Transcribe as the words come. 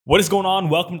What is going on?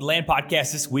 Welcome to the Land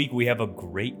Podcast. This week we have a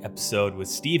great episode with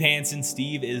Steve Hanson.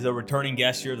 Steve is a returning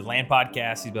guest here at the Land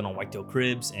Podcast. He's been on Whitetail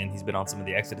Cribs and he's been on some of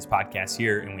the Exodus podcasts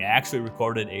here. And we actually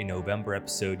recorded a November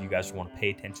episode you guys want to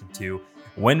pay attention to.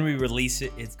 When we release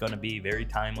it, it's going to be very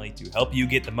timely to help you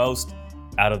get the most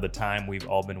out of the time we've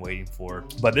all been waiting for.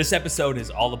 But this episode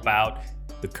is all about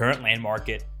the current land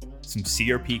market, some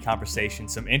CRP conversation,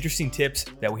 some interesting tips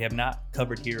that we have not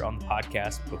covered here on the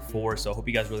podcast before. So I hope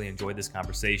you guys really enjoyed this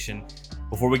conversation.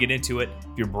 Before we get into it,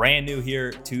 if you're brand new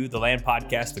here to the Land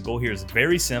Podcast, the goal here is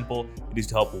very simple. It is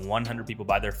to help 100 people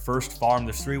buy their first farm.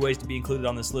 There's 3 ways to be included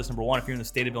on this list. Number 1, if you're in the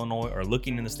state of Illinois or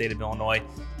looking in the state of Illinois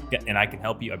and I can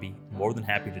help you, I'd be more than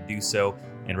happy to do so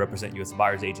and represent you as a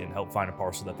buyer's agent and help find a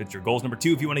parcel that fits your goals. Number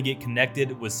 2, if you want to get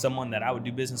connected with someone that I would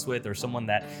do business with or someone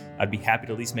that I'd be happy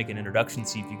to at least make an introduction,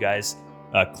 see if you guys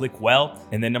click well.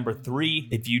 And then number 3,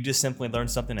 if you just simply learn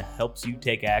something that helps you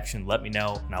take action, let me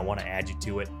know and I want to add you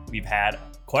to it. We've had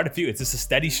quite a few. It's just a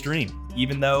steady stream.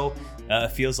 Even though it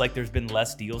feels like there's been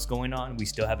less deals going on, we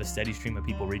still have a steady stream of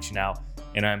people reaching out,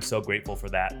 and I'm so grateful for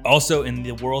that. Also, in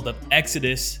the world of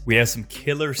Exodus, we have some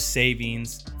killer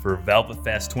savings for Velvet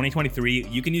Fest 2023.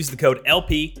 You can use the code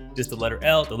LP, just the letter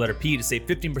L, the letter P, to save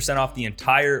 15% off the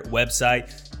entire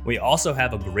website. We also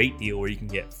have a great deal where you can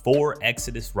get 4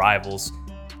 Exodus rivals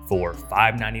for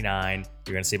 $5.99.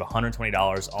 You're going to save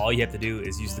 $120. All you have to do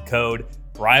is use the code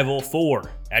RIVAL4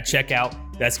 at checkout.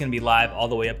 That's going to be live all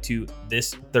the way up to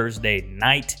this Thursday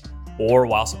night or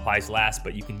while supplies last,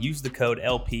 but you can use the code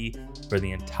LP for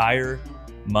the entire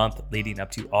month leading up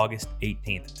to August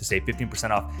 18th to save 15%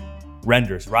 off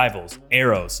renders, rivals,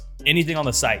 arrows, anything on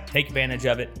the site. Take advantage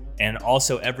of it. And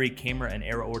also every camera and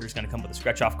arrow order is going to come with a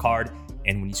scratch off card.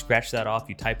 And when you scratch that off,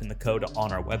 you type in the code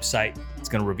on our website. It's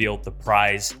going to reveal the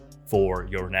prize for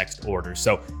your next order.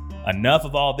 So enough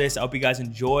of all this. I hope you guys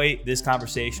enjoy this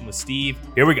conversation with Steve.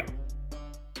 Here we go.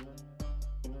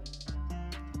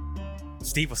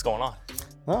 Steve, what's going on?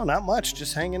 Oh, not much.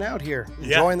 Just hanging out here,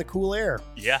 enjoying the cool air.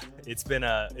 Yeah, it's been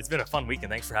a fun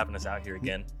weekend. Thanks for having us out here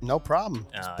again. No problem.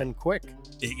 It's been quick.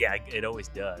 It always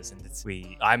does,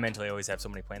 and I mentally always have so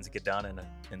many plans to get done,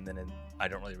 and then I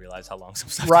don't really realize how long some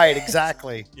stuff. Right,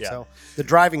 exactly. Yeah. So the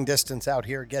driving distance out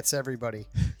here gets everybody.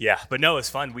 Yeah, but no, it's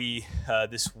fun. We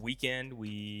this weekend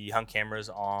we hung cameras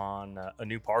on a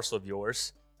new parcel of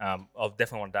yours. I'll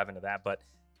definitely want to dive into that, but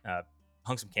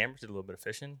hung some cameras, did a little bit of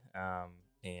fishing.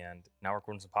 And now we're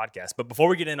recording some podcasts. But before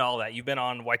we get into all that, you've been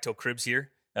on Whitetail Cribs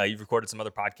here. You've recorded some other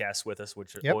podcasts with us,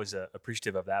 which are always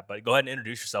appreciative of that. But go ahead and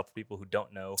introduce yourself for people who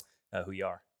don't know who you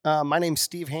are. My name's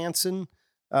Steve Hanson.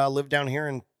 Live down here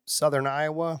in southern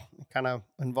Iowa. Kind of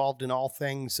involved in all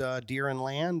things deer and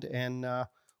land, and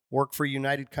work for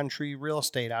United Country Real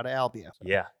Estate out of Albia.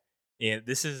 Yeah, and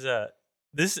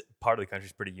this part of the country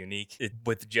is pretty unique.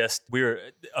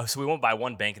 So we went by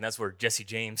one bank, and that's where Jesse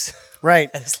James Right.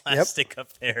 had his last stick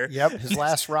up there. Yep, his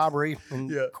last robbery in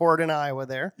court in Iowa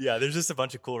there. Yeah, there's just a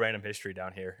bunch of cool random history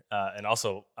down here, and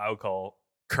also I would call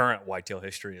current whitetail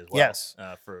history as well. Yes.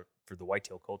 For the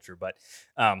whitetail culture. But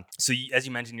so as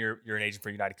you mentioned, you're an agent for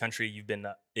United Country. You've been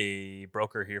a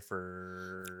broker here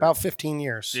for About 15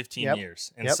 years. 15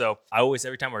 years. And so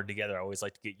every time we're together, I always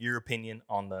like to get your opinion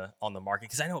on the market,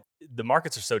 because I know the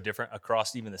markets are so different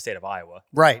across even the state of Iowa.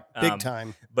 Right. Big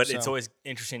time. But it's always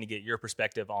interesting to get your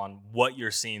perspective on what you're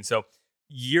seeing. So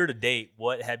year to date,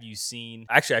 what have you seen?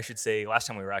 Actually, I should say last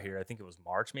time we were out here, I think it was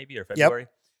March maybe or February.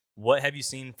 What have you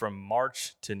seen from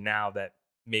March to now that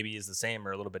maybe is the same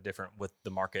or a little bit different with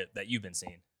the market that you've been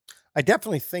seeing? I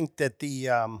definitely think that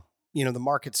the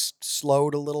market's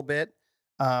slowed a little bit.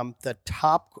 The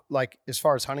top, like as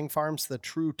far as hunting farms, the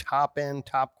true top end,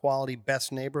 top quality,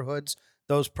 best neighborhoods,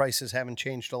 those prices haven't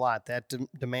changed a lot. That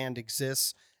demand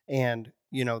exists, and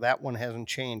that one hasn't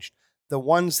changed. The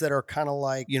ones that are kind of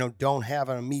like, don't have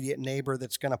an immediate neighbor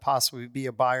that's going to possibly be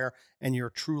a buyer, and you're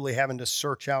truly having to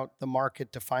search out the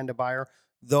market to find a buyer,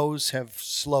 those have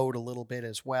slowed a little bit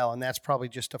as well. And that's probably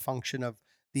just a function of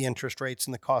the interest rates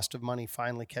and the cost of money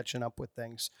finally catching up with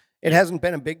things. It hasn't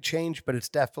been a big change, but it's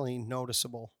definitely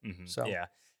noticeable. Mm-hmm. So yeah,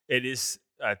 it is.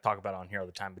 I talk about it on here all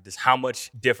the time, but just how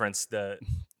much difference the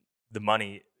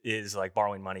money is, like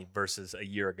borrowing money versus a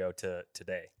year ago to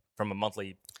today, from a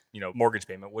monthly mortgage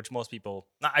payment, which most people,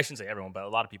 I shouldn't say everyone, but a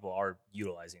lot of people are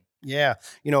utilizing. Yeah.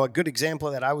 A good example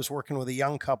of that, I was working with a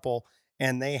young couple,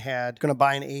 and they had going to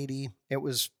buy an 80. It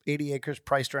was 80 acres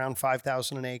priced around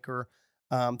 $5,000 an acre.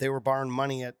 They were borrowing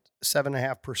money at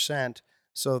 7.5%.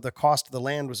 So the cost of the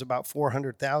land was about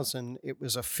 $400,000. It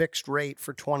was a fixed rate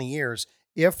for 20 years.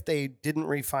 If they didn't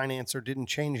refinance or didn't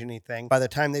change anything, by the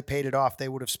time they paid it off, they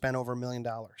would have spent over $1 million.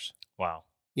 Wow.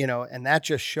 and that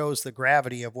just shows the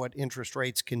gravity of what interest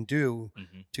rates can do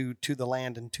Hmm. to the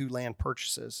land and to land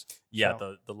purchases. Yeah,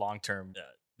 So the long term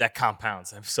that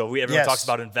compounds. So everyone talks yes,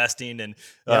 about investing, and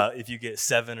yep, if you get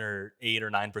 7 or 8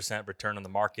 or 9% return on the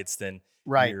markets, then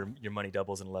right, your money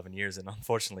doubles in 11 years. And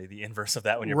unfortunately, the inverse of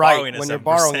that when you're right. borrowing at When you're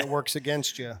borrowing, 7%, it works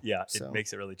against you. yeah, it So.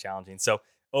 makes it really challenging. So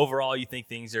overall, you think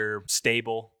things are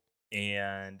stable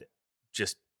and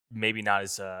just maybe not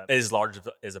as large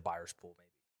as a buyer's pool,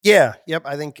 Yeah, yep.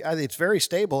 I think it's very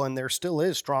stable, and there still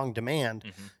is strong demand.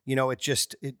 maybe.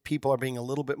 Hmm. People are being a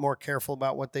little bit more careful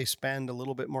about what they spend, a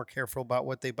little bit more careful about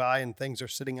what they buy, and things are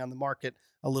sitting on the market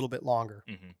a little bit longer.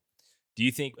 Hmm. Do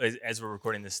you think, as we're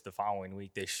recording this the following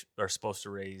week, they are supposed to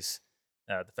raise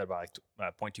the Fed by like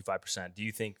 0.25%? Do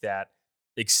you think that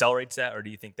accelerates that, or do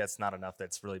you think that's not enough?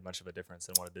 That's really much of a difference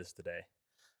than what it is today.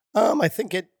 I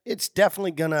think it's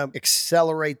definitely going to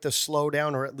accelerate the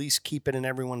slowdown, or at least keep it in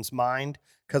everyone's mind,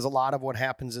 because a lot of what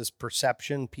happens is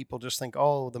perception. People just think,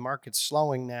 "Oh, the market's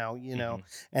slowing now," Hmm.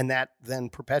 and that then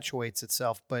perpetuates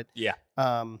itself. But Yeah.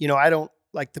 I don't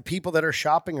like the people that are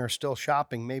shopping are still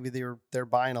shopping. Maybe they're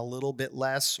buying a little bit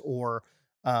less, or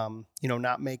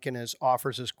not making as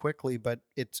offers as quickly. But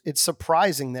it's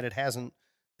surprising that it hasn't.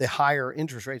 The higher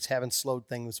interest rates haven't slowed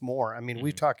things more. I mean,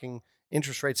 we're Hmm. talking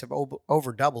interest rates have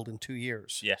over doubled in 2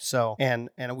 years. Yeah. So and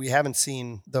we haven't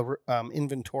seen the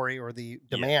inventory or the Yeah.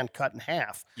 demand cut in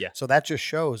half. Yeah. So that just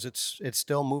shows it's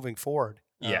still moving forward.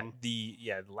 Yeah, the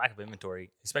lack of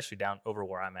inventory, especially down over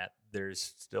where I'm at,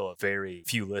 there's still a very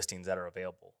few listings that are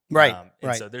available. Right, And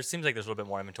right. so there seems like there's a little bit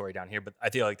more inventory down here, but I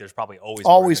feel like there's probably always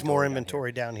more Always more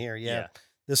inventory down here. inventory down here. Yeah. Yeah.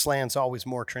 This land's always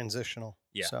more transitional.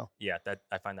 Yeah, So, yeah, that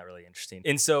I find that really interesting.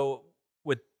 And so,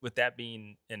 with that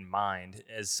being in mind,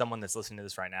 as someone that's listening to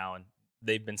this right now, and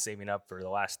they've been saving up for the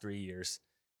last 3 years,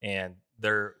 and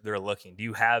they're looking, do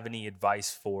you have any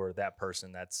advice for that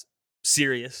person that's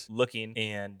serious looking,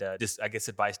 and just I guess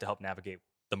advice to help navigate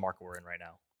the market we're in right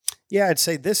now? yeah, I'd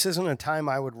say this isn't a time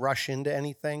I would rush into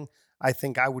anything. I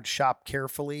think I would shop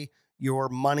carefully. Your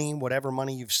money, whatever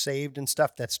money you've saved and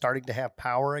stuff, that's starting to have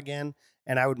power again.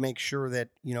 And I would make sure that,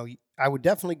 I would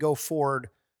definitely go forward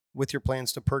with your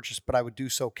plans to purchase, but I would do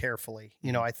so carefully.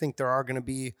 Hmm. I think there are going to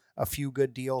be a few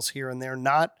good deals here and there.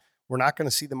 We're not going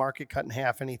to see the market cut in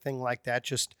half, anything like that.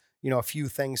 Just, a few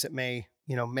things that may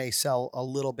sell a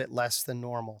little bit less than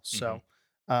normal. Hmm. So,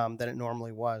 than it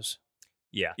normally was.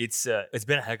 Yeah, it's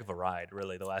been a heck of a ride,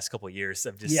 really. The last couple of years,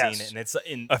 I've just seen it, Yes.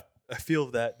 and I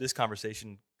feel that this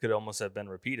conversation could almost have been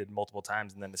repeated multiple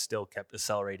times, and then it still kept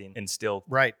accelerating and still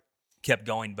Right. kept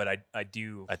going. But I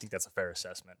think that's a fair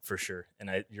assessment for sure.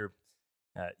 And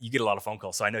you get a lot of phone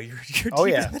calls, so I know you're Oh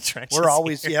deep yeah. in the trenches. We're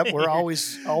always here. we're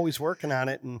always working on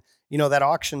it. And that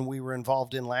auction we were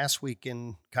involved in last week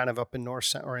in kind of up in or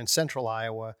in central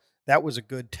Iowa, that was a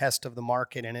good test of the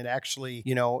market. And it actually,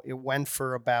 it went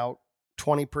for about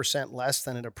 20% less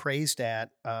than it appraised at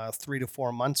 3 to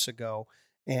 4 months ago.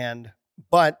 And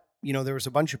but there was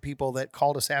a bunch of people that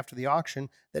called us after the auction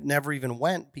that never even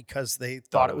went because they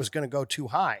thought it was going to go too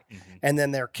high. Mhm. And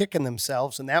then they're kicking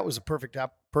themselves. And that was a perfect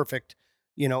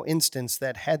instance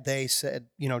that had they said,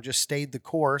 just stayed the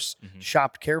course, Mhm.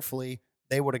 shopped carefully,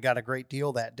 they would have got a great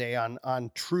deal that day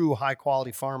on true high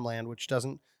quality farmland, which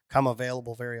doesn't come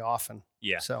available very often.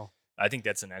 Yeah, So, I think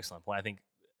that's an excellent point. I think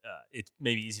it's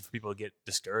maybe easy for people to get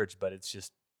discouraged, but it's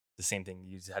just the same thing.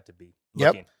 You just have to be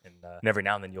yep. looking, and every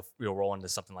now and then you'll roll into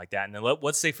something like that. And then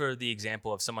let's say for the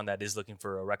example of someone that is looking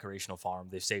for a recreational farm,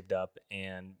 they've saved up,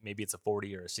 and maybe it's a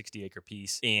 40 or a 60 acre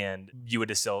piece, and you would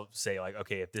just still say like,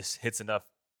 okay, if this hits enough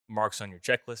marks on your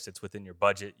checklist, it's within your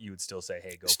budget, you would still say,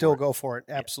 hey, go Still for it. go for it.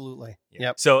 Yeah. Absolutely. Yeah.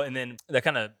 Yep. So, and then that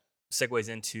kind of segues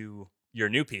into your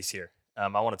new piece here. I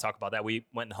want to talk about that. We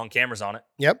went and hung cameras on it.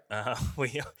 Yep.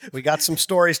 We got some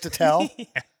stories to tell. Yeah.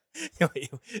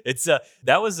 It's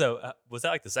was that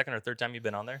like the second or third time you've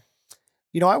been on there?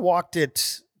 I walked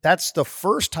it. That's the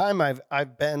first time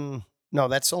I've been. No,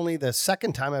 that's only the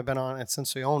second time I've been on it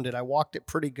since we owned it. I walked it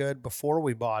pretty good before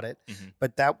we bought it, Mm-hmm.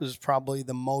 but that was probably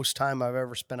the most time I've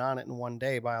ever spent on it in one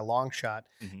day by a long shot.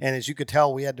 Mm-hmm. And as you could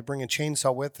tell, we had to bring a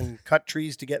chainsaw with and cut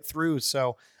trees to get through.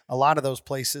 So a lot of those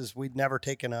places we'd never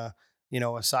taken a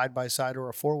side by side or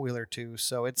a 4-wheeler to.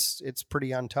 So it's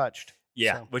pretty untouched.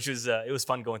 Yeah, So. which was it was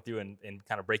fun going through and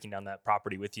kind of breaking down that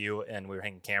property with you, and we were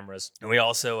hanging cameras, and we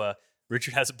also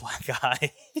Richard has a black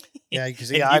eye. Yeah, you can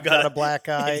see I've got a black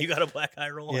eye. You got a black eye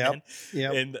rolling in.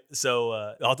 Yep. And so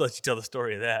I'll let you tell the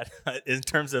story of that in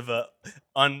terms of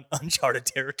uncharted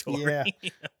territory. Yeah.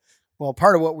 Well,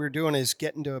 part of what we're doing is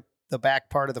getting to the back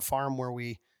part of the farm where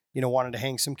we wanted to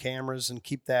hang some cameras and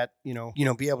keep that,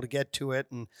 be able to get to it.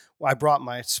 And I brought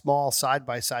my small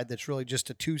side-by-side that's really just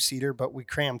a 2-seater, but we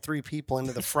crammed 3 people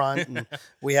into the front and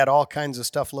we had all kinds of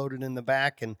stuff loaded in the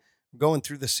back. And going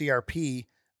through the CRP,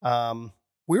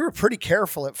 we were pretty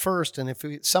careful at first. And if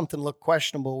something looked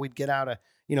questionable, we'd get out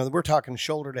we're talking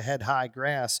shoulder to head high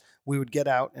grass. We would get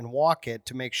out and walk it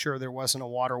to make sure there wasn't a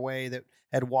waterway that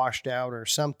had washed out or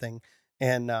something.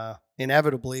 And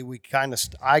inevitably,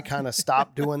 I kind of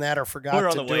stopped doing that or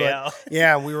forgot to do it. Out.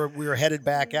 Yeah, we were headed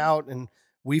back out, and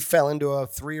we fell into a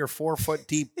 3 or 4 foot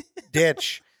deep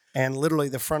ditch. And literally,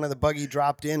 the front of the buggy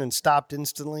dropped in and stopped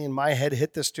instantly, and my head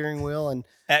hit the steering wheel, and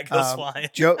that goes flying.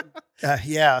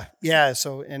 Yeah.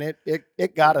 So, and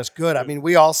it got us good. I mean,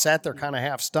 we all sat there kind of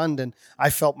half stunned, and I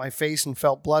felt my face and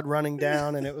felt blood running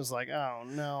down, and it was like, oh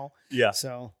no. Yeah.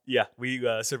 So yeah, we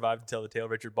survived until the tail.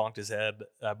 Richard bonked his head.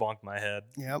 I bonked my head.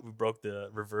 Yep. We broke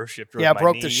the reverse shifter. Yeah,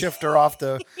 broke knee. the shifter off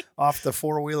the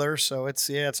 4-wheeler. So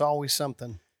it's always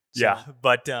something. So. Yeah,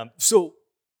 but so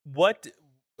what?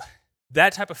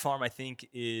 That type of farm, I think,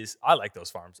 I like those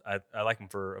farms. I like them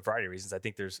for a variety of reasons. I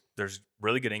think there's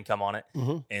really good income on it,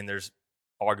 and there's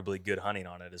arguably good hunting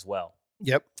on it as well.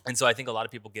 Yep. And so I think a lot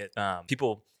of people get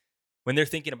when they're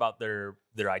thinking about their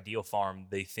ideal farm,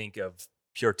 they think of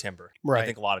pure timber. Right. I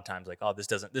think a lot of times like, oh,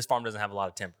 this farm doesn't have a lot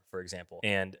of timber, for example.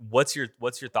 And what's your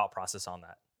thought process on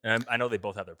that? And I know they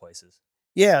both have their places.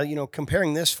 Yeah,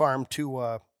 comparing this farm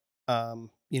to an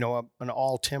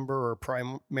all timber or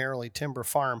primarily timber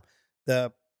farm.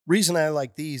 The reason I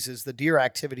like these is the deer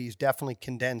activity is definitely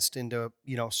condensed into,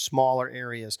 smaller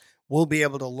areas. We'll be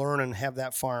able to learn and have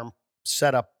that farm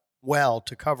set up well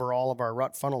to cover all of our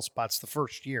rut funnel spots the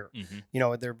first year.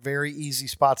 They're very easy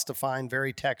spots to find,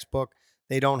 very textbook.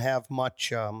 They don't have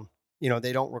much,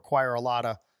 they don't require a lot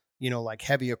of, like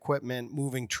heavy equipment,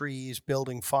 moving trees,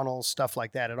 building funnels, stuff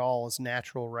like that. It all is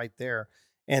natural right there.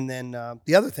 And then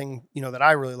the other thing, that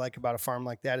I really like about a farm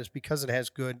like that is because it has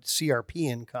good CRP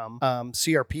income.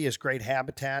 CRP is great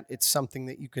habitat. It's something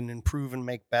that you can improve and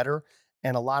make better.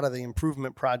 And a lot of the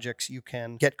improvement projects, you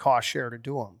can get cost share to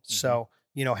do them. So,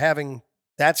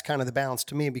 that's kind of the balance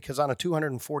to me, because on a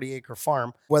 240 acre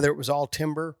farm, whether it was all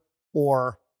timber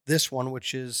or this one,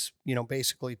 which is,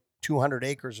 basically 200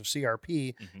 acres of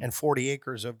CRP and 40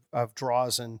 acres of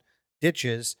draws and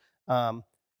ditches,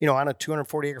 on a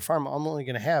 240 acre farm, I'm only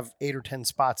going to have 8 or 10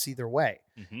 spots either way.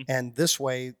 And this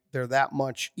way, they're that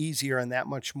much easier and that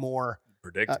much more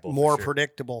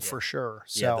predictable, for sure.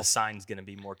 So yeah, the sign's going to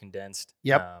be more condensed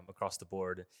across the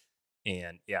board.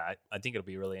 And yeah, I think it'll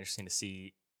be really interesting to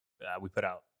see. We put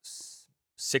out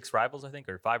 6 rivals, I think,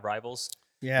 or 5 rivals.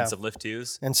 Yeah. And some lift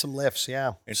 2s. And some lifts,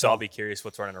 yeah. And so I'll be curious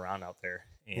what's running around out there.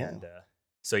 And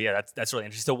so yeah, that's really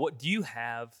interesting. So what do you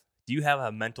have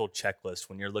a mental checklist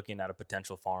when you're looking at a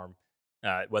potential farm,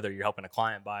 whether you're helping a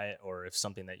client buy it or if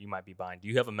something that you might be buying? Do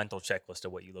you have a mental checklist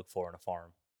of what you look for in a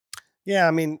farm? Yeah,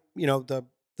 I mean,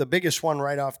 the biggest one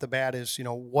right off the bat is,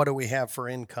 what do we have for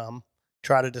income?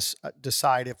 Try to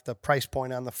decide if the price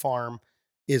point on the farm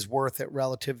is worth it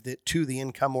relative to the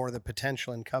income or the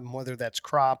potential income, whether that's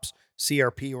crops,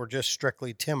 CRP, or just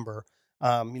strictly timber.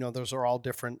 Those are all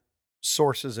different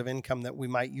sources of income that we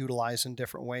might utilize in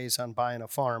different ways on buying a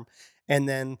farm. And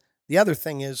then the other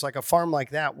thing is, like a farm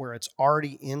like that where it's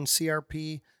already in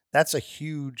CRP, that's a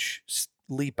huge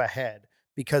leap ahead,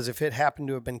 because if it happened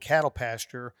to have been cattle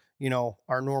pasture,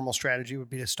 our normal strategy would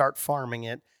be to start farming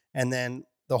it and then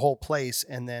the whole place,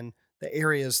 and then the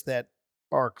areas that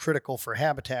are critical for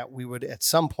habitat, we would at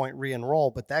some point re-enroll,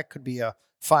 but that could be a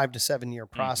 5 to 7 year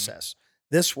process.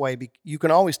 This way, you can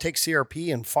always take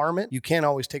CRP and farm it. You can't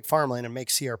always take farmland and make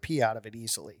CRP out of it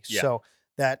easily. Yeah. So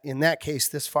that in that case,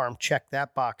 this farm checked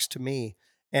that box to me.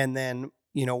 And then,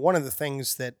 one of the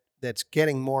things that's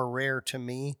getting more rare to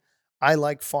me, I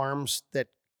like farms that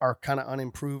are kind of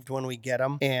unimproved when we get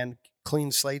them and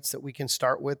clean slates that we can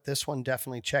start with. This one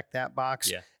definitely checked that box.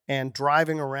 Yeah. And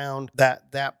driving around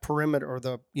that perimeter or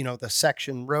the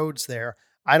section roads there,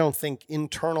 I don't think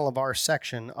internal of our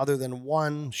section, other than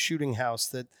one shooting house,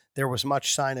 that there was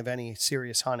much sign of any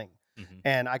serious hunting.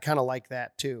 And I kind of like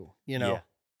that too, Yeah,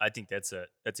 I think that's a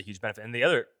huge benefit. And the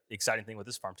other exciting thing with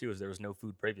this farm too is there was no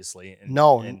food previously. And,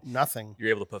 nothing. You're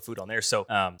able to put food on there. So,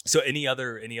 any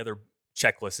other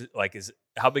checklist, like, is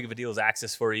how big of a deal is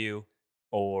access for you,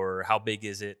 or how big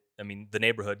is it? I mean, the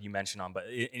neighborhood you mentioned on, but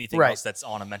anything else that's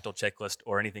on a mental checklist,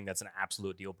 or anything that's an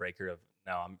absolute deal breaker of,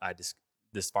 no,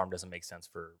 this farm doesn't make sense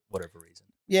for whatever reason.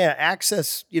 Yeah,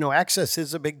 access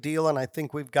is a big deal. And I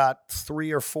think we've got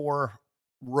 3 or 4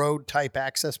 road type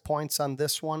access points on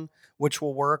this one, which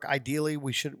will work. Ideally,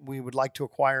 we would like to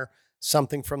acquire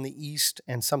something from the east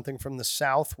and something from the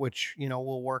south, which,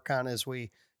 we'll work on as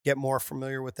we get more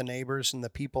familiar with the neighbors and the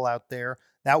people out there.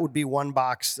 That would be one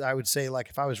box. I would say, like,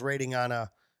 if I was rating on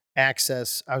a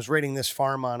access, I was rating this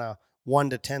farm on a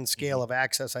 1 to 10 scale of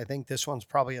access. I think this one's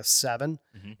probably a 7.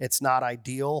 It's not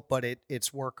ideal, but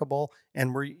it's workable.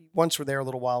 And once we're there a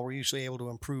little while, we're usually able to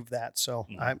improve that. So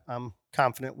I'm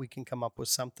confident we can come up with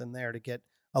something there to get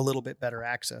a little bit better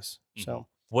access. So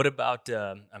what about,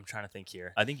 I'm trying to think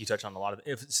here. I think you touched on a lot of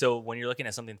it. So when you're looking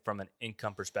at something from an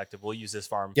income perspective, we'll use this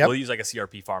farm. Yep. We'll use like a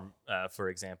CRP farm, for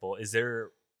example. Is there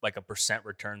like a percent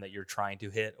return that you're trying to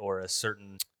hit, or a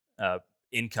certain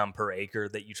income per acre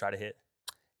that you try to hit?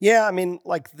 Yeah, I mean,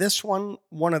 like this one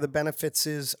of the benefits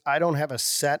is I don't have a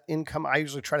set income. I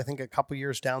usually try to think a couple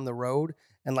years down the road.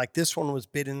 And like this one was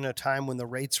bid in a time when the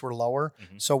rates were lower.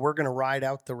 So we're going to ride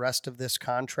out the rest of this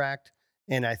contract.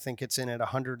 And I think it's in at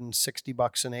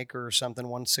 $160 an acre or something,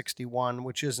 161,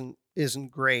 which isn't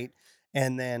great.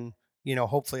 And then,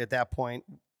 hopefully at that point,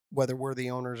 whether we're the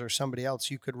owners or somebody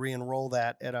else, you could re-enroll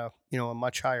that at a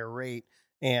much higher rate.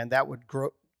 And that would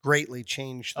greatly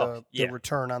change the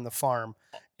return on the farm.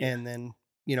 And then,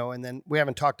 and then we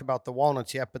haven't talked about the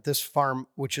walnuts yet, but this farm,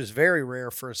 which is very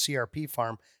rare for a CRP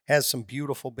farm, has some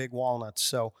beautiful big walnuts.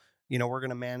 So, we're going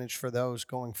to manage for those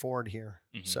going forward here.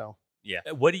 So,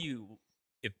 what do you,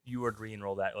 if you were to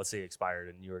re-enroll that, let's say it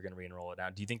expired and you were going to re-enroll it now,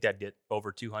 do you think that'd get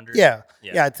over 200? Yeah.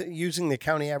 Using the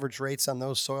county average rates on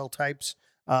those soil types,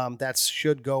 that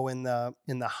should go in the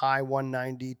high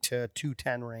 190 to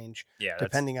 210 range,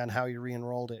 depending on how you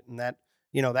re-enrolled it. And that,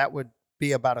 that would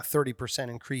be about a 30%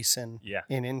 increase in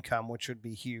income, which would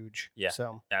be huge. Yeah,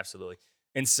 so absolutely.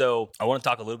 And so I want to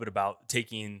talk a little bit about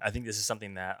taking, I think this is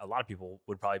something that a lot of people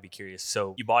would probably be curious.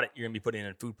 So you bought it, you're going to be putting it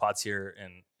in food plots here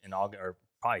in August, or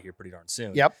probably here pretty darn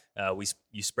soon. Yep.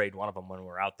 You sprayed one of them when we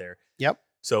were out there. Yep.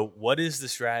 So what is the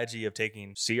strategy of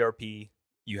taking CRP?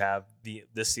 You have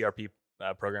this CRP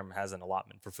program has an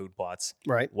allotment for food plots.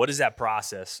 Right. What is that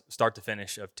process, start to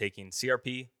finish, of taking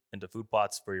CRP into food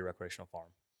plots for your recreational farm?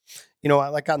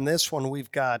 Like on this one,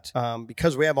 we've got,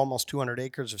 because we have almost 200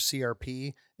 acres of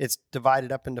CRP, it's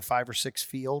divided up into 5 or 6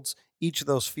 fields. Each of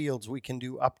those fields, we can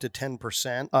do up to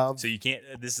 10% of. So you can't,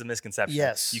 this is a misconception.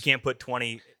 Yes. You can't put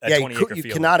 20 acre field.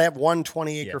 You cannot have one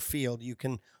 20-acre field. You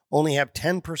can only have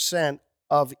 10%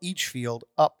 of each field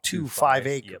up to 5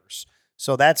 acres. Yep.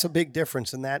 So that's a big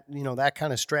difference. And that, that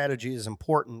kind of strategy is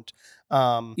important,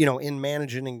 in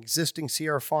managing an existing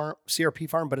CRP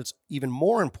farm, but it's even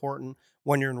more important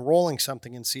when you're enrolling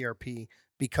something in CRP,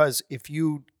 because if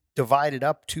you divide it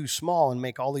up too small and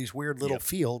make all these weird little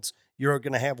fields, you're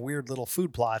going to have weird little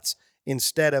food plots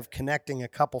instead of connecting a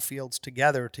couple fields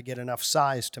together to get enough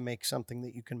size to make something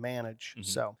that you can manage.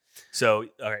 So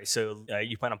all right. So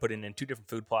you plan on putting in 2 different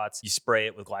food plots. You spray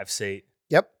it with glyphosate.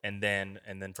 Yep. And then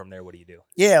from there, what do you do?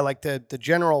 Yeah, like the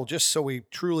general, just so we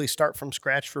truly start from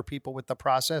scratch for people with the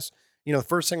process. The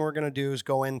first thing we're going to do is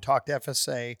go in, talk to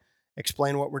FSA,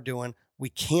 explain what we're doing. We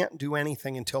can't do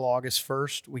anything until August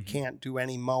 1st. We can't do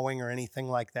any mowing or anything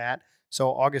like that.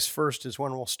 So August 1st is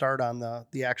when we'll start on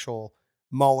the actual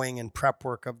mowing and prep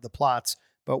work of the plots.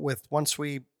 But once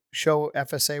we show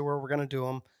FSA where we're going to do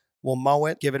them, we'll mow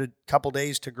it, give it a couple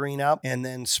days to green up, and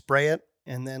then spray it.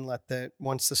 And then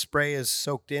once the spray is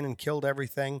soaked in and killed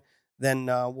everything, then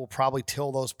we'll probably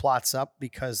till those plots up,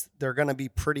 because they're going to be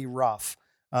pretty rough.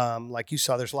 Like you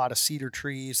saw, there's a lot of cedar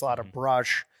trees, a lot of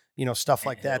brush, stuff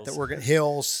like that,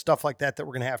 hills, stuff like that we're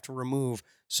going to have to remove.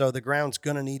 So the ground's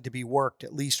going to need to be worked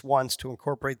at least once to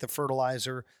incorporate the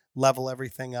fertilizer, level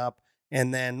everything up.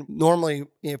 And then normally,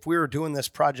 if we were doing this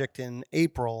project in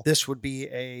April, this would be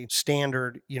a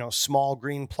standard, small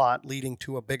green plot leading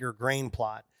to a bigger grain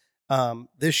plot.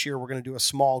 This year, we're going to do a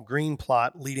small green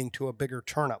plot leading to a bigger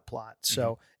turnip plot.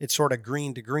 So it's sort of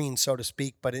green to green, so to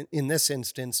speak. But in this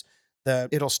instance,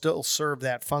 it'll still serve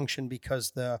that function,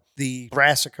 because the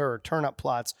brassica or turnip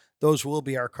plots, those will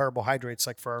be our carbohydrates,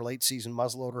 like for our late season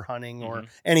muzzleloader hunting or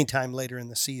anytime later in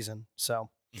the season. So,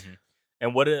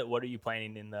 and what are you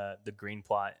planning in the green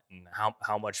plot, and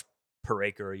how much per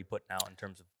acre are you putting out in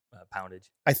terms of poundage?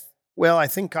 I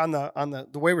think on the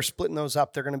way we're splitting those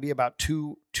up, they're going to be about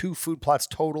two food plots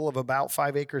total of about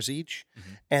 5 acres each,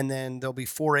 and then there'll be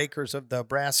 4 acres of the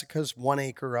brassicas, 1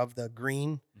 acre of the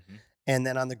green. And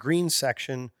then on the green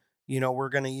section, we're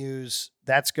going to use,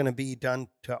 that's going to be done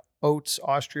to oats,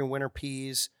 Austrian winter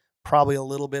peas, probably a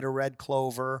little bit of red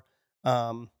clover.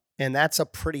 And And that's a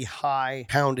pretty high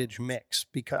poundage mix,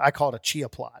 because I call it a chia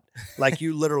plot. Like,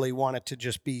 you literally want it to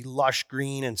just be lush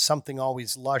green and something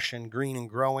always lush and green and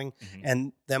growing,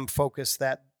 and them focus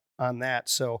that on that.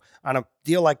 So on a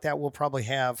deal like that, we'll probably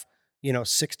have,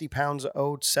 60 pounds of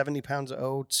oats, 70 pounds of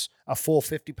oats, a full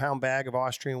 50-pound bag of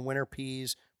Austrian winter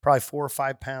peas, probably 4 or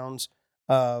 5 pounds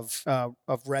of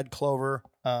red clover.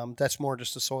 That's more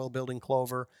just a soil building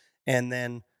clover. And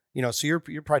then, so you're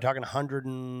probably talking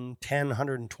 110,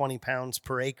 120 pounds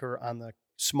per acre on the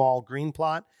small green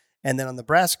plot. And then on the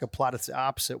brassica plot, it's the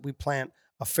opposite. We plant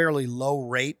a fairly low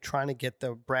rate, trying to get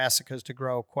the brassicas to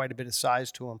grow quite a bit of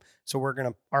size to them. So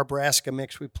our brassica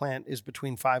mix we plant is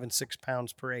between 5 and 6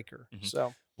 pounds per acre.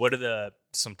 So what are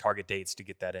some target dates to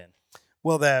get that in?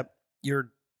 Well,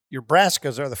 your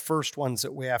brassicas are the first ones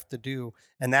that we have to do,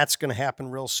 and that's going to happen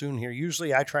real soon here.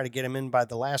 Usually I try to get them in by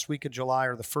the last week of July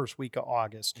or the first week of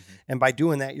August. And by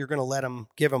doing that, you're going to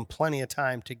give them plenty of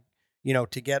time to,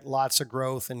 to get lots of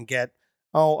growth and get,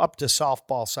 up to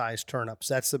softball size turnips.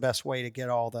 That's the best way to get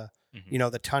all the,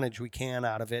 the tonnage we can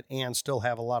out of it, and still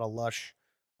have a lot of lush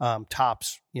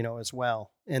tops, as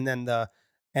well. And then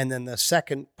the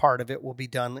second part of it will be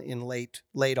done in late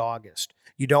August.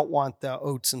 You don't want the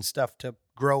oats and stuff to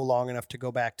grow long enough to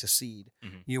go back to seed.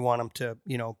 You want them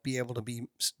to, be able to be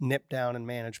nipped down and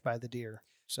managed by the deer.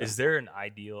 So, is there an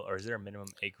ideal, or is there a minimum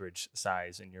acreage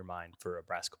size in your mind for a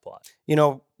brassica plot?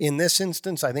 In this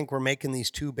instance, I think we're making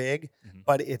these too big,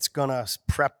 but it's going to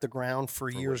prep the ground for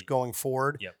years going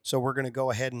forward. Yep. So we're going to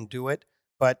go ahead and do it.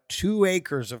 But 2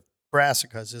 acres of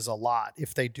brassicas is a lot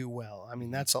if they do well. I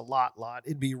mean, that's a lot.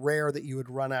 It'd be rare that you would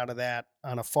run out of that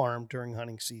on a farm during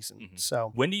hunting season.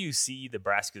 So when do you see the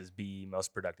brassicas be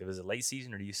most productive? Is it late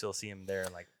season, or do you still see them there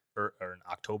in or in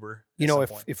October?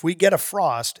 If we get a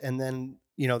frost, and then,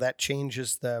 that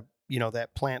changes that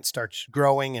plant starts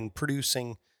growing and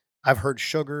producing. I've heard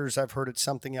sugars, I've heard it's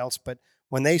something else, but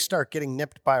when they start getting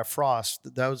nipped by a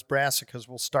frost, those brassicas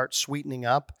will start sweetening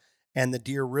up, and the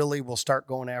deer really will start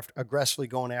aggressively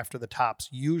going after the tops.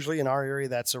 Usually in our area,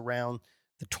 that's around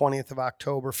the 20th of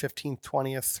October, 15th,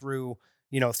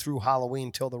 20th through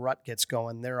Halloween till the rut gets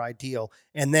going. They're ideal.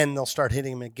 And then they'll start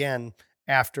hitting them again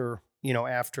after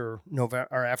November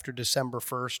or after December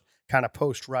 1st, kind of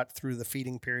post rut through the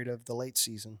feeding period of the late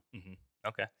season.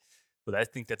 Okay. Well, I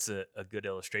think that's a good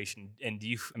illustration. And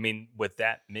with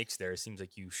that mix there, it seems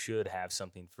like you should have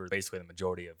something for basically the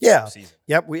majority of the season.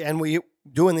 Yep. We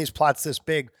doing these plots this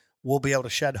big, we'll be able to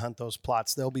shed hunt those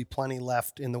plots. There'll be plenty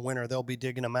left in the winter. They'll be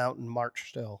digging them out in March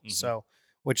still. So,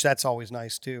 which that's always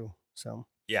nice too. So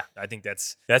yeah, I think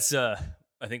that's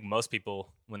I think most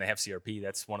people, when they have CRP,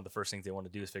 that's one of the first things they want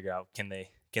to do is figure out, can they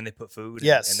put food?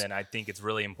 Yes. And then I think it's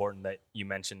really important that you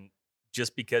mention,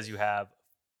 just because you have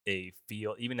a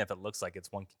field, even if it looks like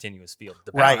it's one continuous field,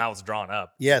 depending on how it's drawn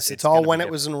up. Yes, it's all when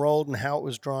it was enrolled and how it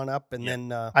was drawn up. And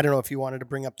then I don't know if you wanted to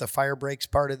bring up the fire breaks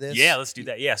part of this. Yeah, let's do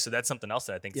that. Yeah, so that's something else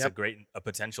that I think is a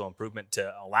potential improvement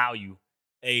to allow you,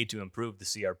 A, to improve the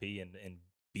CRP, and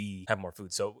B, have more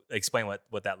food. So explain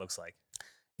what that looks like.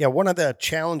 Yeah, one of the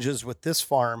challenges with this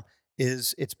farm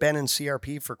is it's been in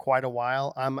CRP for quite a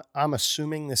while. I'm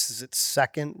assuming this is its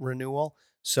second renewal.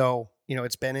 So,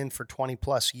 it's been in for 20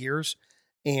 plus years.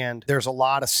 And there's a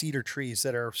lot of cedar trees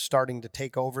that are starting to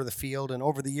take over the field. And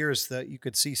over the years, you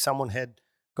could see someone had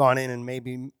gone in and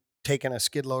maybe taken a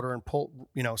skid loader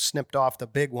and snipped off the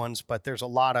big ones. But there's a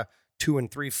lot of 2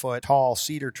 and 3 foot tall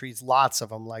cedar trees, lots of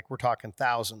them, like we're talking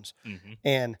thousands.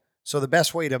 And so the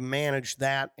best way to manage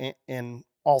that, and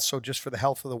also just for the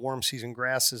health of the warm season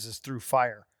grasses, is through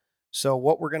fire. So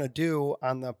what we're going to do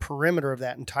on the perimeter of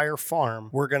that entire farm,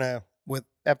 we're going to, with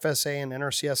FSA and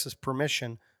NRCS's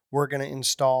permission, we're going to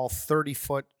install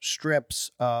 30-foot strips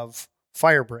of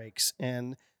fire breaks.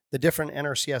 And the different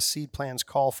NRCS seed plans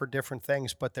call for different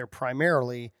things, but they're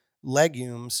primarily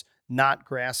legumes, not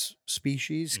grass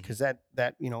species, because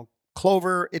that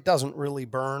clover, it doesn't really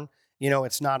burn.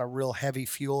 It's not a real heavy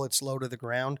fuel. It's low to the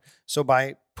ground. So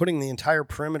by putting the entire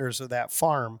perimeters of that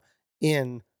farm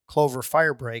in clover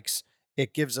fire breaks,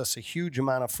 it gives us a huge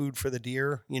amount of food for the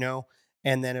deer,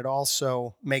 and then it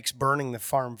also makes burning the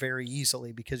farm very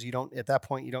easily, because at that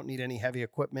point, you don't need any heavy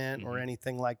equipment or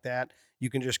anything like that.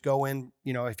 You can just go in,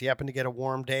 if you happen to get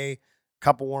a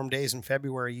couple warm days in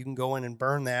February, you can go in and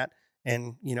burn that.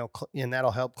 And, and that'll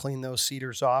help clean those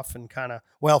cedars off, and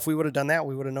if we would have done that,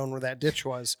 we would have known where that ditch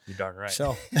was. You're darn right.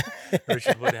 So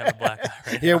Richard wouldn't have a black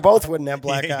eye right yeah, now. both wouldn't have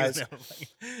black eyes.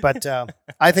 But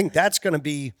I think that's going to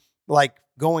be like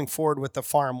going forward with the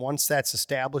farm. Once that's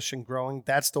established and growing,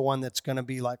 that's the one that's going to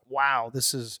be like, wow,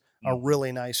 this is a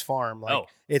really nice farm. Like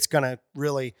it's going to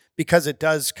really, because it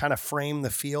does kind of frame the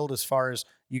field as far as,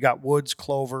 you got woods,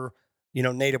 clover,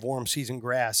 native warm season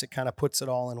grass. It kind of puts it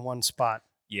all in one spot.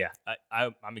 Yeah,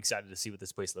 I'm excited to see what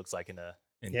this place looks like in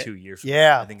Yeah. 2 years from now.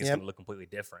 Yeah. I think it's Yep. going to look completely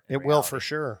different in It will for reality.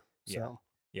 sure. Yeah. So.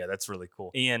 Yeah, that's really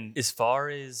cool. And as far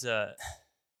as, I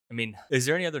mean, is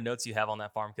there any other notes you have on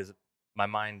that farm? Because my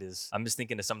mind is, I'm just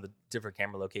thinking of some of the different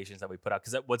camera locations that we put out.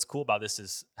 Because what's cool about this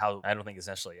is how, I don't think it's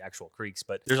necessarily actual creeks,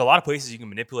 but there's a lot of places you can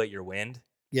manipulate your wind.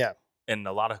 Yeah. And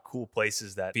a lot of cool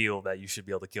places that feel that you should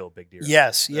be able to kill a big deer.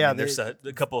 Yes. I Yeah. mean, there's a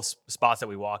couple of spots that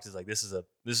we walked is like, this is a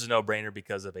no brainer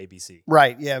because of ABC.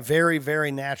 Right. Yeah. Very,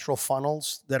 very natural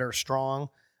funnels that are strong.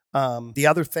 The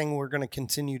other thing we're going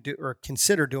to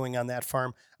consider doing on that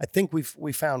farm, I think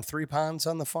we found 3 ponds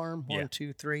on the farm, 1,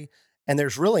 2, 3, and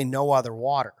there's really no other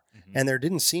water, and there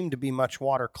didn't seem to be much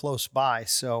water close by.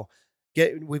 So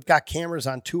we've got cameras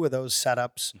on 2 of those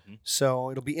setups,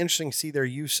 so it'll be interesting to see their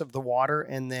use of the water,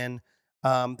 and then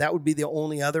that would be the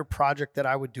only other project that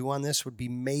I would do on this would be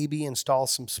maybe install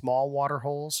some small water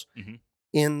holes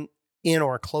in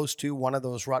or close to one of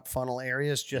those rut funnel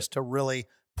areas just to really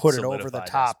put it over the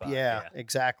top. Yeah,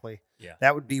 exactly. Yeah.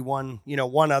 That would be one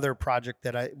other project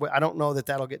that I don't know that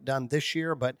that'll get done this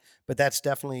year, but that's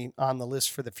definitely on the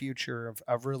list for the future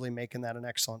of really making that an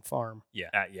excellent farm. Yeah.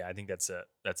 I think that's an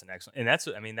excellent,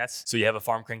 and that's so you have a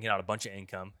farm cranking out a bunch of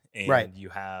income, and Right. you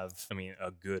have, a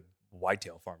good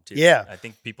whitetail farm too. Yeah. I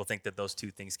think people think that those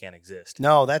two things can't exist.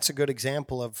 No, that's a good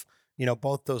example of,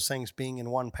 both those things being in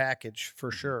one package for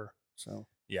sure. So,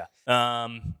 yeah.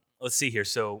 Let's see here.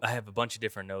 So I have a bunch of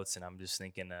different notes, and I'm just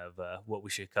thinking of what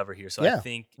we should cover here. So I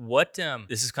think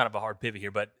this is kind of a hard pivot here,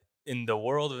 but in the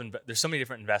world of there's so many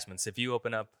different investments. If you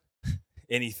open up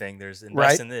anything, there's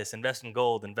invest in this, invest in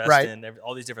gold, invest in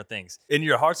all these different things. In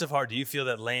your hearts of heart, do you feel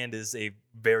that land is a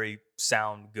very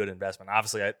sound, good investment?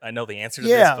 Obviously, I know the answer to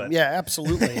this. But. Yeah,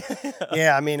 absolutely.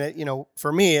 Yeah, I mean,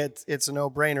 for me, it's a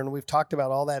no-brainer, and we've talked about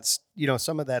all that,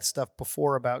 some of that stuff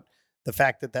before about the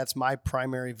fact that that's my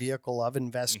primary vehicle of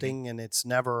investing, and it's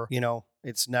never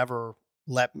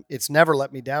let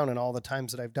me down in all the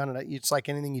times that I've done it. It's like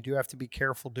anything, you do have to be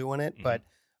careful doing it, but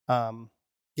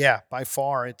yeah, by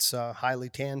far it's highly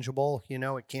tangible.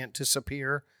 It can't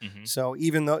disappear. So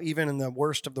even in the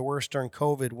worst of the worst during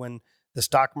COVID, when the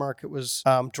stock market was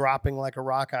dropping like a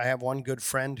rock, I have one good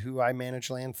friend who I manage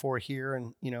land for here,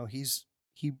 and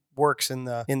he works in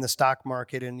the stock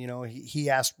market, and he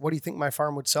asked, "What do you think my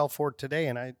farm would sell for today?"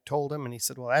 And I told him, and he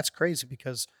said, "Well, that's crazy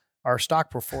because our stock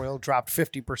portfolio dropped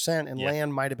 50% and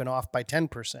land might have been off by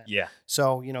 10%. Yeah.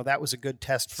 So, that was a good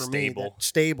test for me.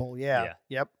 Stable. Yeah.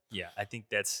 Yep. Yeah. I think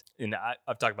that's, and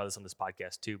I've talked about this on this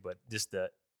podcast too, but just the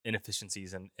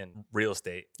inefficiencies in real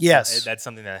estate. Yes. That's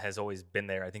something that has always been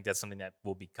there. I think that's something that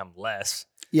will become less.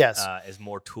 Yes. As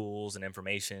more tools and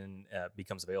information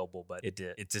becomes available. But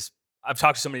it just, I've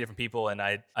talked to so many different people, and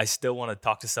I still want to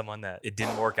talk to someone that it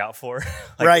didn't work out for,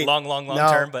 long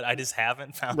term, but I just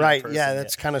haven't found that person yeah,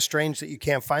 that's kind of strange that you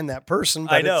can't find that person,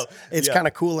 but I know. It's kind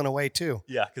of cool in a way too.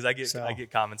 Yeah, because I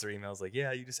get comments or emails like,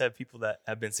 yeah, you just have people that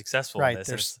have been successful in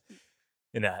this.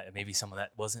 And maybe someone that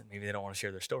wasn't, maybe they don't want to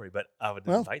share their story, but I would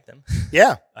invite them.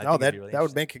 Yeah, that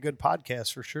would make a good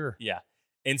podcast for sure. Yeah,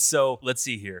 and so let's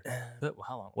see here.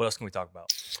 How long? What else can we talk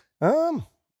about?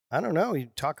 I don't know. You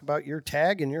talk about your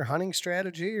tag and your hunting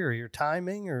strategy, or your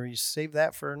timing, or you save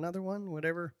that for another one,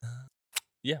 whatever.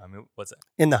 Yeah, what's that?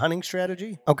 In the hunting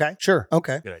strategy? Okay, sure.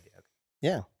 Okay. Good idea. Okay.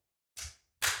 Yeah.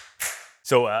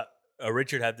 So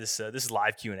Richard had this is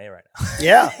live Q&A right now.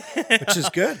 Yeah, which is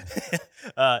good.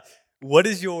 What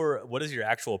is your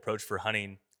actual approach for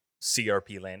hunting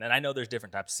CRP land? And I know there's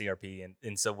different types of CRP,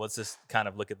 and so let's just kind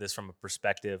of look at this from a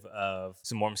perspective of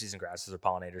some warm season grasses or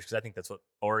pollinators, because I think that's what,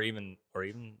 or even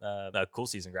cool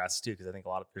season grasses too, because I think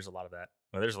there's a lot of that.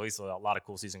 Well, there's at least a lot of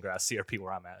cool season grass CRP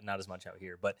where I'm at, not as much out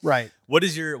here. But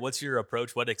what's your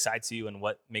approach? What excites you, and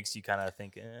what makes you kind of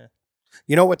think?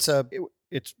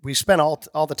 We spent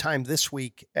all the time this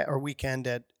week or weekend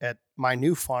at my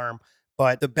new farm,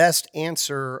 but the best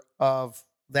answer of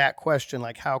that question,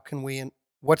 like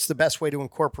what's the best way to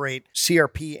incorporate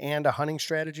CRP and a hunting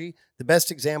strategy? The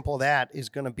best example of that is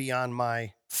going to be on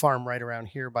my farm right around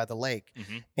here by the lake.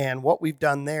 And what we've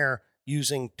done there,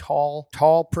 using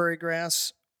tall prairie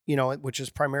grass, which is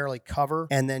primarily cover,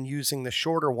 and then using the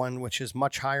shorter one, which is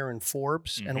much higher in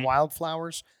forbs and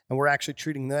wildflowers. And we're actually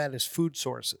treating that as food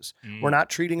sources. We're not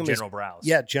treating them general browse.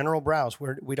 Yeah, general browse.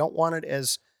 We don't want it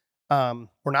as, we're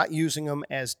not using them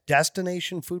as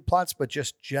destination food plots, but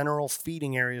just general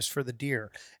feeding areas for the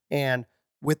deer. And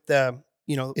with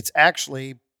it's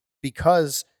actually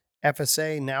because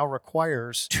FSA now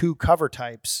requires 2 cover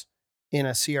types in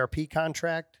a CRP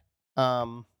contract.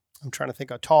 I'm trying to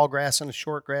think, a tall grass and a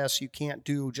short grass. You can't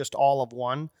do just all of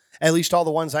one. At least all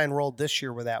the ones I enrolled this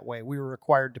year were that way. We were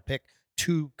required to pick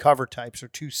 2 cover types or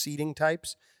 2 seeding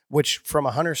types, which from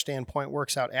a hunter standpoint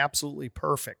works out absolutely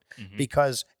perfect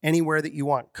because anywhere that you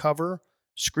want cover,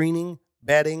 screening,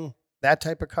 bedding, that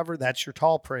type of cover, that's your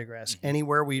tall prairie grass.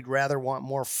 Anywhere we'd rather want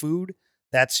more food,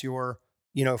 that's your,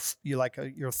 you like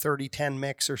your 30-10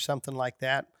 mix or something like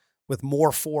that with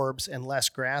more forbs and less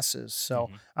grasses. So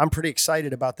I'm pretty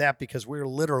excited about that because we're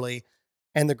literally,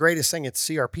 and the greatest thing, it's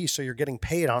CRP, so you're getting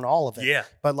paid on all of it. Yeah.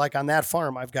 But like on that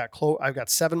farm, I've got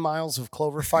 7 miles of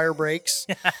clover fire breaks.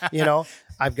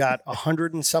 I've got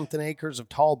 100 and something acres of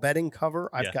tall bedding cover.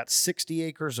 I've got 60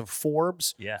 acres of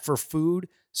forbs for food.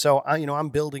 So I'm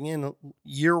building in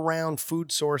year-round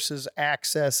food sources,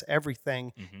 access,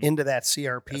 everything into that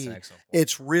CRP. That's an excellent point.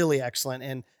 It's really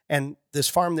excellent. And this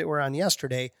farm that we're on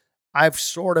yesterday, I've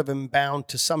sort of am bound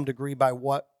to some degree by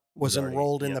what was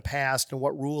enrolled in the past and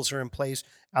what rules are in place.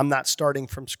 I'm not starting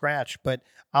from scratch, but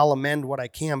I'll amend what I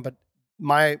can. But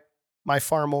my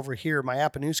farm over here, my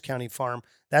Appanoose County farm,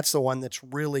 that's the one that's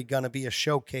really going to be a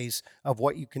showcase of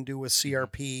what you can do with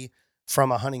CRP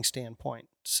from a hunting standpoint.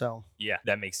 So yeah,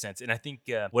 that makes sense. And I think,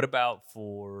 what about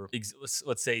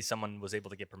let's say someone was able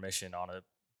to get permission on a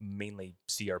mainly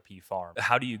CRP farm.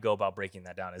 How do you go about breaking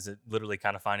that down? Is it literally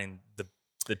kind of finding the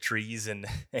trees and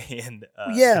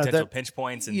potential pinch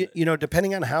points? And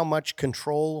depending on how much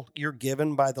control you're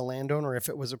given by the landowner, if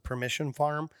it was a permission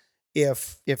farm,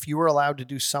 if you were allowed to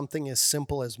do something as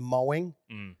simple as mowing,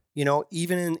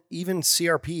 even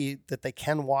CRP that they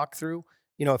can walk through,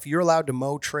 if you're allowed to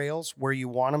mow trails where you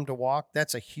want them to walk,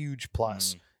 that's a huge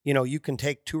plus. You can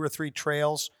take 2 or 3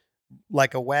 trails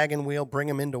like a wagon wheel, bring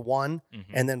them into one,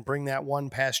 and then bring that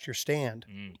one past your stand,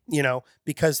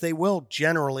 because they will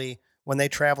generally, when they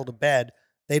travel to bed,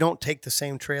 they don't take the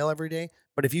same trail every day.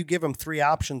 But if you give them 3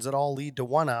 options that all lead to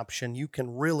one option, you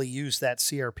can really use that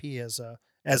CRP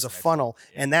as a funnel.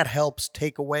 And that helps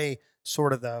take away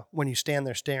sort of when you stand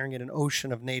there staring at an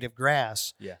ocean of native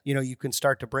grass, you can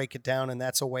start to break it down. And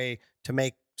that's a way to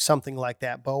make something like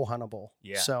that bow huntable.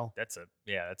 Yeah. So that's a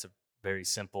very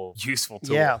simple, useful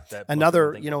tool. Yeah.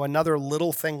 Another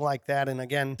little thing like that. And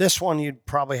again, this one, you'd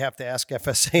probably have to ask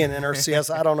FSA and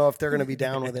NRCS. I don't know if they're going to be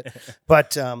down with it,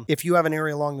 but if you have an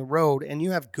area along the road and you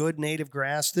have good native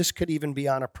grass, this could even be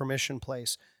on a permission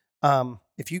place.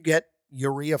 If you get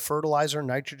urea fertilizer,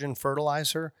 nitrogen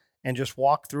fertilizer, and just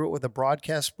walk through it with a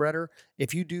broadcast spreader,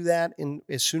 if you do that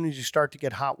as soon as you start to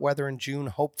get hot weather in June,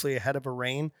 hopefully ahead of a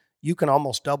rain, you can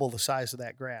almost double the size of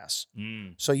that grass.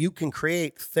 So you can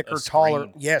create thicker, taller,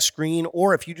 screen.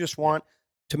 Or if you just want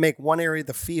to make one area of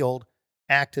the field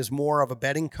act as more of a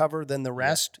bedding cover than the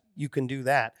rest, you can do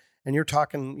that. And you're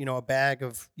talking, a bag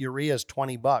of urea is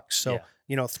 $20. So,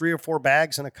 3 or 4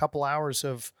 bags in a couple hours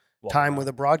of time with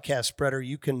a broadcast spreader,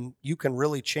 you can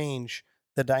really change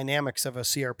the dynamics of a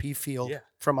CRP field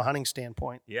from a hunting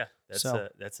standpoint. Yeah, that's a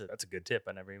good tip.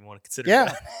 I never even want to consider.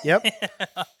 Yeah, that.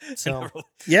 yep. So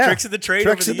tricks of the trade.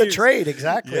 Trade,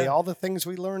 exactly. Yeah. All the things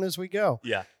we learn as we go.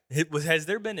 Yeah. Has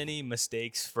there been any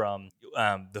mistakes from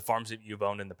the farms that you've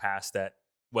owned in the past, that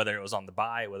whether it was on the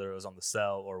buy, whether it was on the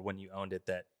sell, or when you owned it,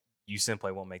 that you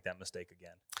simply won't make that mistake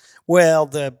again? Well,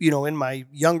 in my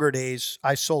younger days,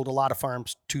 I sold a lot of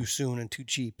farms too soon and too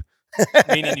cheap.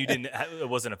 Meaning it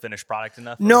wasn't a finished product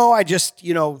enough? Or? No, I just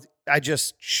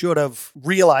should have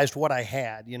realized what I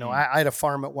had. I had a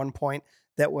farm at one point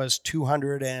that was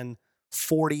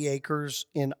 240 acres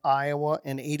in Iowa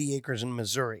and 80 acres in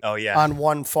Missouri. Oh, yeah. On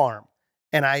one farm.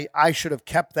 And I should have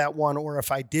kept that one, or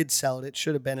if I did sell it, it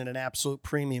should have been at an absolute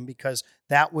premium, because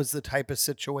that was the type of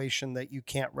situation that you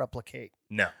can't replicate.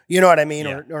 No. You know what I mean?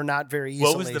 Yeah. Or not very easily.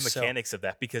 What was the mechanics of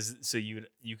that? Because you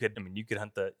could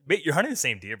hunt you're hunting the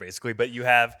same deer basically, but you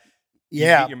have you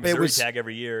get your Missouri tag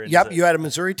every year. Yep, you had a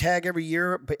Missouri tag every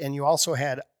year, and you also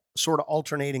had sort of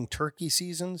alternating turkey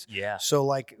seasons. Yeah. So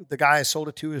like the guy I sold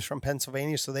it to is from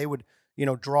Pennsylvania, so they would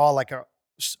draw like a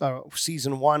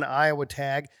season 1 Iowa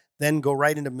tag, then go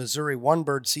right into Missouri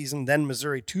 1-bird season, then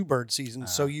Missouri 2-bird season.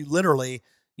 So you literally,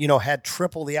 had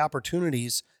triple the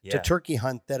opportunities to turkey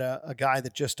hunt that a guy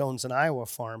that just owns an Iowa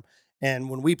farm. And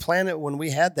when we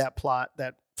had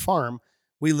that farm,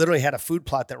 we literally had a food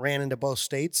plot that ran into both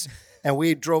states, and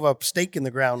we drove a stake in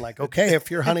the ground like, okay, if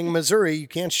you're hunting Missouri, you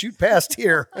can't shoot past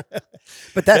here.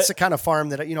 But that's the kind of farm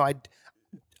that,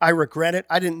 I regret it.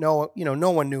 I didn't know, no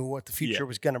one knew what the future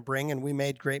was going to bring, and we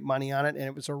made great money on it, and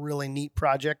it was a really neat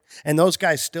project. And those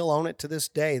guys still own it to this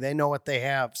day. They know what they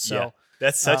have. So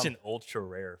that's such an ultra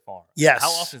rare farm. Yes. How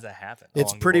often does that happen?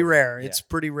 It's pretty rare. Yeah. It's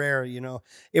pretty rare.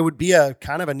 It would be a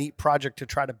kind of a neat project to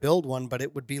try to build one, but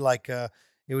it would be like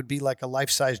it would be like a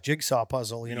life-size jigsaw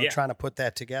puzzle, Yeah. trying to put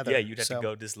that together. Yeah, you'd have to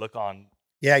go just look on.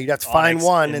 Yeah, you'd have to find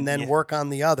one and then yeah, work on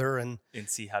the other and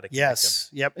see how to connect yes,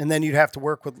 yep. And then you'd have to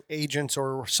work with agents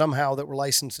or somehow that were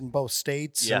licensed in both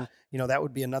states. Yeah. And that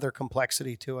would be another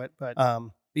complexity to it. But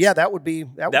yeah, that would be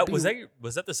was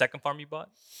that the second farm you bought?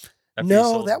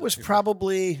 No, that was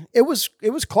probably it was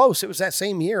close. It was that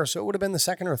same year, so it would have been the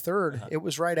second or third. Uh-huh. It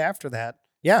was right after that.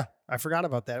 Yeah, I forgot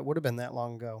about that. It would have been that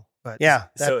long ago. But yeah,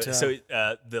 so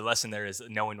the lesson there is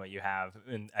knowing what you have,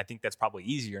 and I think that's probably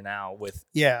easier now with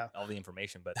all the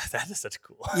information. But that is such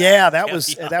cool. Yeah, that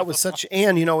was such.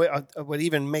 And what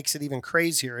even makes it even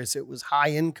crazier is it was high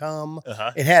income.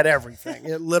 Uh-huh. It had everything.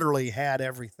 It literally had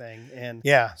everything. And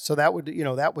yeah, so that would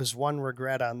that was one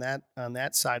regret on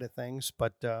that side of things.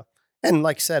 But and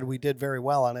like I said, we did very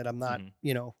well on it. I'm not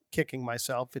kicking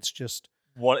myself. It's just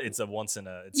it's a once in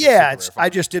a I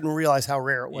just didn't realize how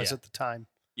rare it was at the time.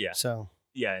 Yeah. So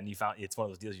yeah, and you found it's one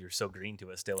of those deals you're so green to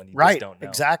it still, and you just don't know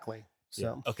exactly.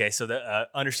 So yeah. Okay, so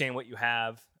understand what you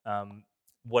have.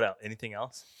 What else? Anything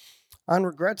else? On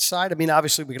regret side, I mean,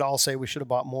 obviously we could all say we should have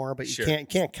bought more, but you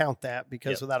can't count that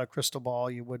because without a crystal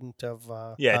ball, you wouldn't have.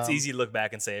 It's easy to look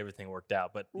back and say everything worked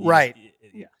out, but right.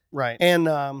 And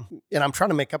I'm trying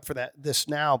to make up for this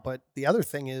now, but the other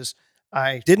thing is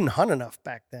I didn't hunt enough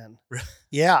back then.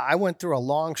 Yeah, I went through a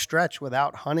long stretch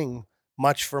without hunting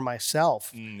much for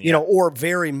myself, or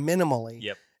very minimally.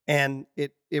 Yep. And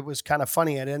it was kind of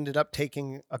funny. I ended up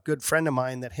taking a good friend of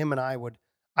mine that him and I would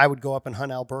go up and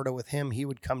hunt Alberta with him. He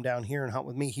would come down here and hunt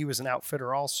with me. He was an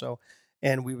outfitter also.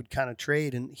 And we would kind of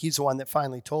trade. And he's the one that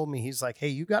finally told me, he's like, hey,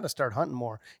 you got to start hunting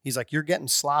more. He's like, you're getting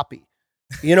sloppy.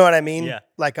 You know what I mean? Yeah.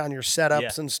 Like on your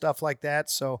setups and stuff like that.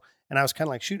 So, and I was kind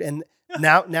of like, shoot. And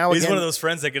now he's again, one of those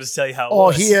friends that could just tell you how it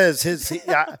was. He is.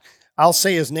 I'll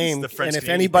say his name. And if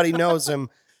anybody knows him,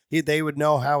 they would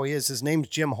know how he is. His name's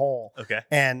Jim Hole. Okay.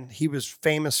 And he was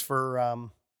famous for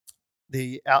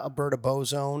the Alberta Bow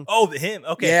Zone. Oh, him.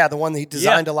 Okay. Yeah, the one that he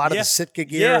designed a lot of the Sitka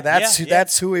gear.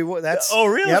 That's who he was. Oh,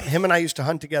 really? Yep. Him and I used to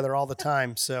hunt together all the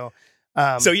time. So.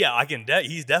 He's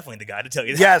definitely the guy to tell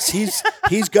you that. Yes,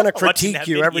 he's going to critique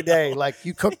you every day. Like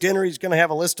you cook dinner, he's going to have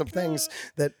a list of things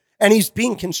that, and he's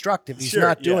being constructive. He's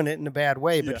not doing it in a bad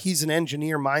way, but he's an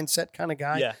engineer mindset kind of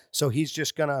guy. Yeah. So he's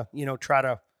just going to, try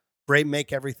to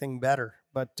make everything better.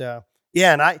 But,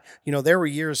 and I, there were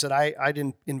years that I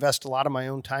didn't invest a lot of my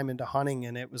own time into hunting.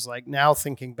 And it was like, now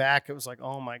thinking back, it was like,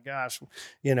 oh my gosh,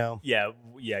 Yeah.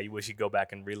 You wish you'd go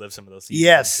back and relive some of those seasons.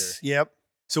 Yes. Yep.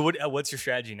 So what's your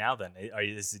strategy now then?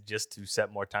 Is it just to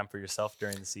set more time for yourself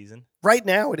during the season? Right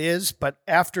now it is, but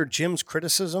after Jim's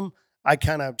criticism, I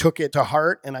kind of took it to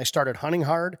heart and I started hunting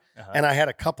hard. Uh-huh. And I had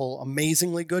a couple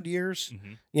amazingly good years,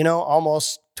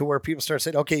 almost to where people start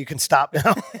saying, okay, you can stop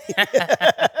now.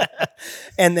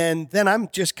 And then I'm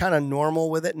just kind of normal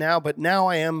with it now, but now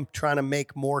I am trying to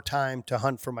make more time to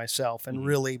hunt for myself and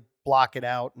really block it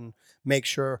out and make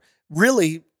sure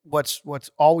really what's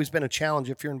always been a challenge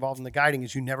if you're involved in the guiding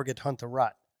is you never get to hunt the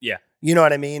rut. Yeah. You know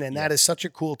what I mean? And that is such a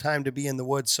cool time to be in the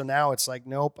woods. So now it's like,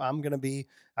 nope, I'm going to be,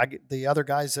 the other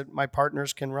guys that my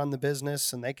partners can run the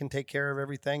business and they can take care of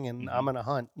everything and I'm going to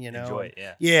hunt, Enjoy it,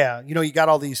 yeah. Yeah. We've got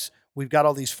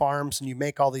all these farms and you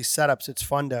make all these setups. It's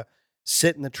fun to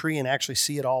sit in the tree and actually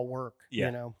see it all work,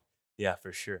 Yeah,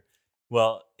 for sure.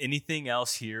 Well, anything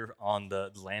else here on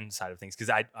the land side of things? Because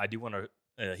I do want to,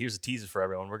 here's a teaser for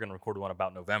everyone. We're going to record one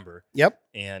about November. Yep.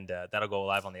 And that'll go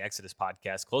live on the Exodus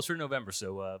podcast closer to November.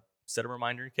 So set a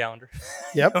reminder in your calendar.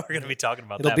 Yep. We're going to be talking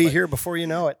about It'll be here before you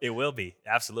know it. It will be.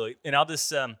 Absolutely. And I'll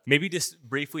just maybe just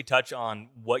briefly touch on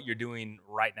what you're doing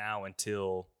right now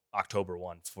until October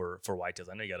 1 for whitetails.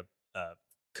 I know you got a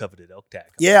coveted elk tag.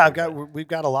 Yeah, we've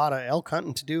got a lot of elk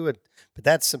hunting to do, but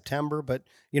that's September. But,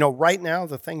 right now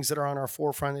the things that are on our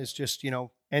forefront is just,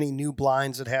 any new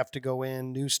blinds that have to go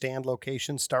in, new stand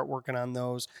locations, start working on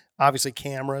those. Obviously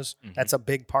cameras, that's a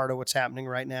big part of what's happening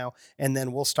right now. And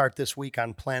then we'll start this week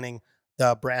on planning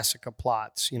the brassica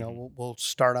plots. We'll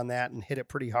start on that and hit it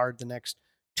pretty hard the next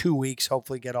 2 weeks,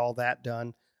 hopefully get all that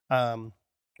done.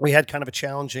 We had kind of a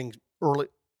challenging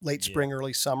late spring,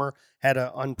 early summer, had an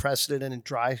unprecedented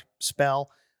dry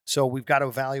spell. So we've got to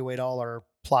evaluate all our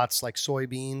plots like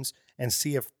soybeans and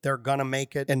see if they're going to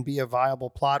make it and be a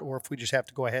viable plot or if we just have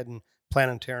to go ahead and plan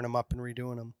on tearing them up and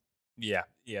redoing them. Yeah.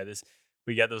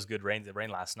 We got those good rains. It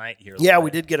rained last night here. Yeah, we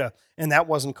did get and that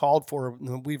wasn't called for.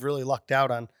 We've really lucked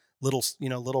out on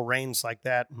little rains like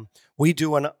that. And we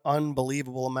do an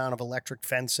unbelievable amount of electric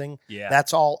fencing. Yeah.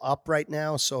 That's all up right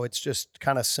now. So it's just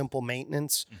kind of simple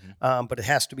maintenance. But it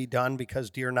has to be done because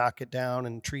deer knock it down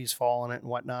and trees fall on it and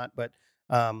whatnot. But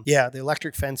the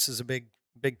electric fence is a big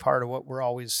big part of what we're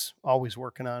always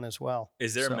working on as well.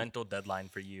 Is there So, a mental deadline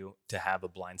for you to have a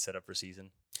blind set up for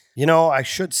season? I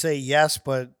should say yes,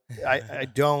 but I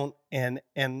don't. And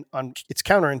it's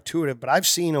counterintuitive, but I've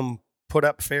seen them put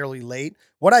up fairly late.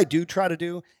 What I do try to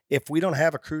do, if we don't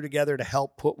have a crew together to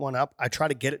help put one up, I try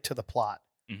to get it to the plot.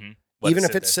 Mm-hmm. Even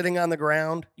if it's sitting on the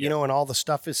ground, and all the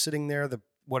stuff is sitting there,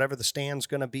 whatever the stand's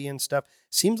going to be and stuff.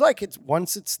 Seems like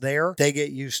once it's there, they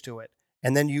get used to it.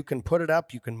 And then you can put it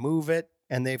up, you can move it,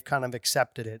 and they've kind of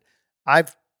accepted it.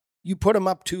 You put them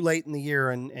up too late in the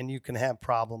year and you can have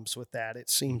problems with that. It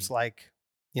seems like,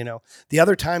 the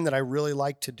other time that I really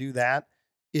like to do that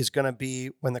is going to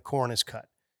be when the corn is cut.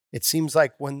 It seems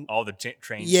like when all the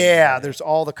trains. Yeah, there's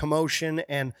all the commotion,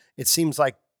 and it seems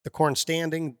like the corn's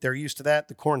standing, they're used to that.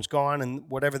 The corn's gone, and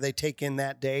whatever they take in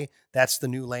that day, that's the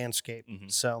new landscape. Mm-hmm.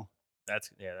 So that's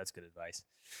good advice.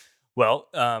 Well,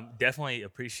 definitely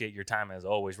appreciate your time as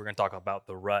always. We're going to talk about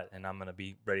the rut, and I'm going to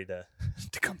be ready to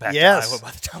come back to Iowa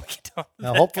by the time we get done.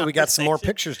 Now, hopefully we got some more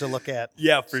pictures to look at.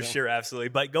 Yeah, for sure. Absolutely.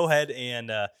 But go ahead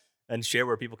and share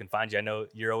where people can find you. I know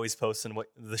you're always posting what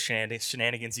the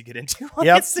shenanigans you get into.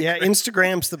 Yep. Yeah.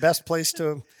 Instagram's the best place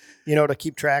to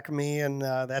keep track of me. And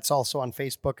that's also on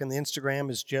Facebook. And the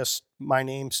Instagram is just my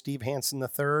name, Steve Hanson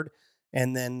III.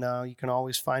 And then you can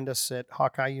always find us at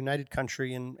Hawkeye United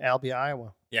Country in Albia,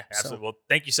 Iowa. Yeah, absolutely. So, well,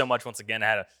 thank you so much once again. I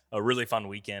had a really fun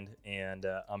weekend, and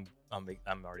I'm already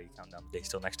counting down the days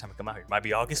till next time I come out here. Might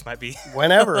be August, might be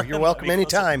whenever. You're welcome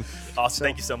anytime. Awesome. So,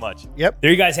 thank you so much. Yep.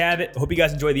 There you guys have it. Hope you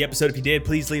guys enjoyed the episode. If you did,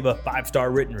 please leave a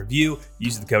 5-star written review.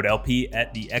 Use the code LP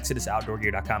at the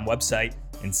ExodusOutdoorGear.com website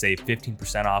and save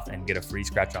 15% off and get a free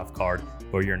scratch-off card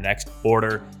for your next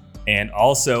order. And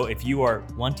also, if you are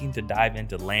wanting to dive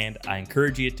into land, I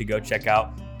encourage you to go check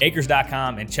out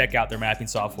acres.com and check out their mapping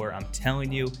software. I'm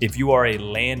telling you, if you are a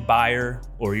land buyer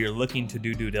or you're looking to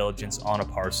do due diligence on a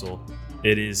parcel,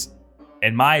 it is,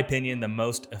 in my opinion, the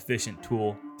most efficient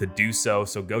tool to do so.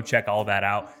 So go check all that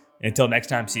out. Until next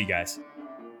time, see you guys.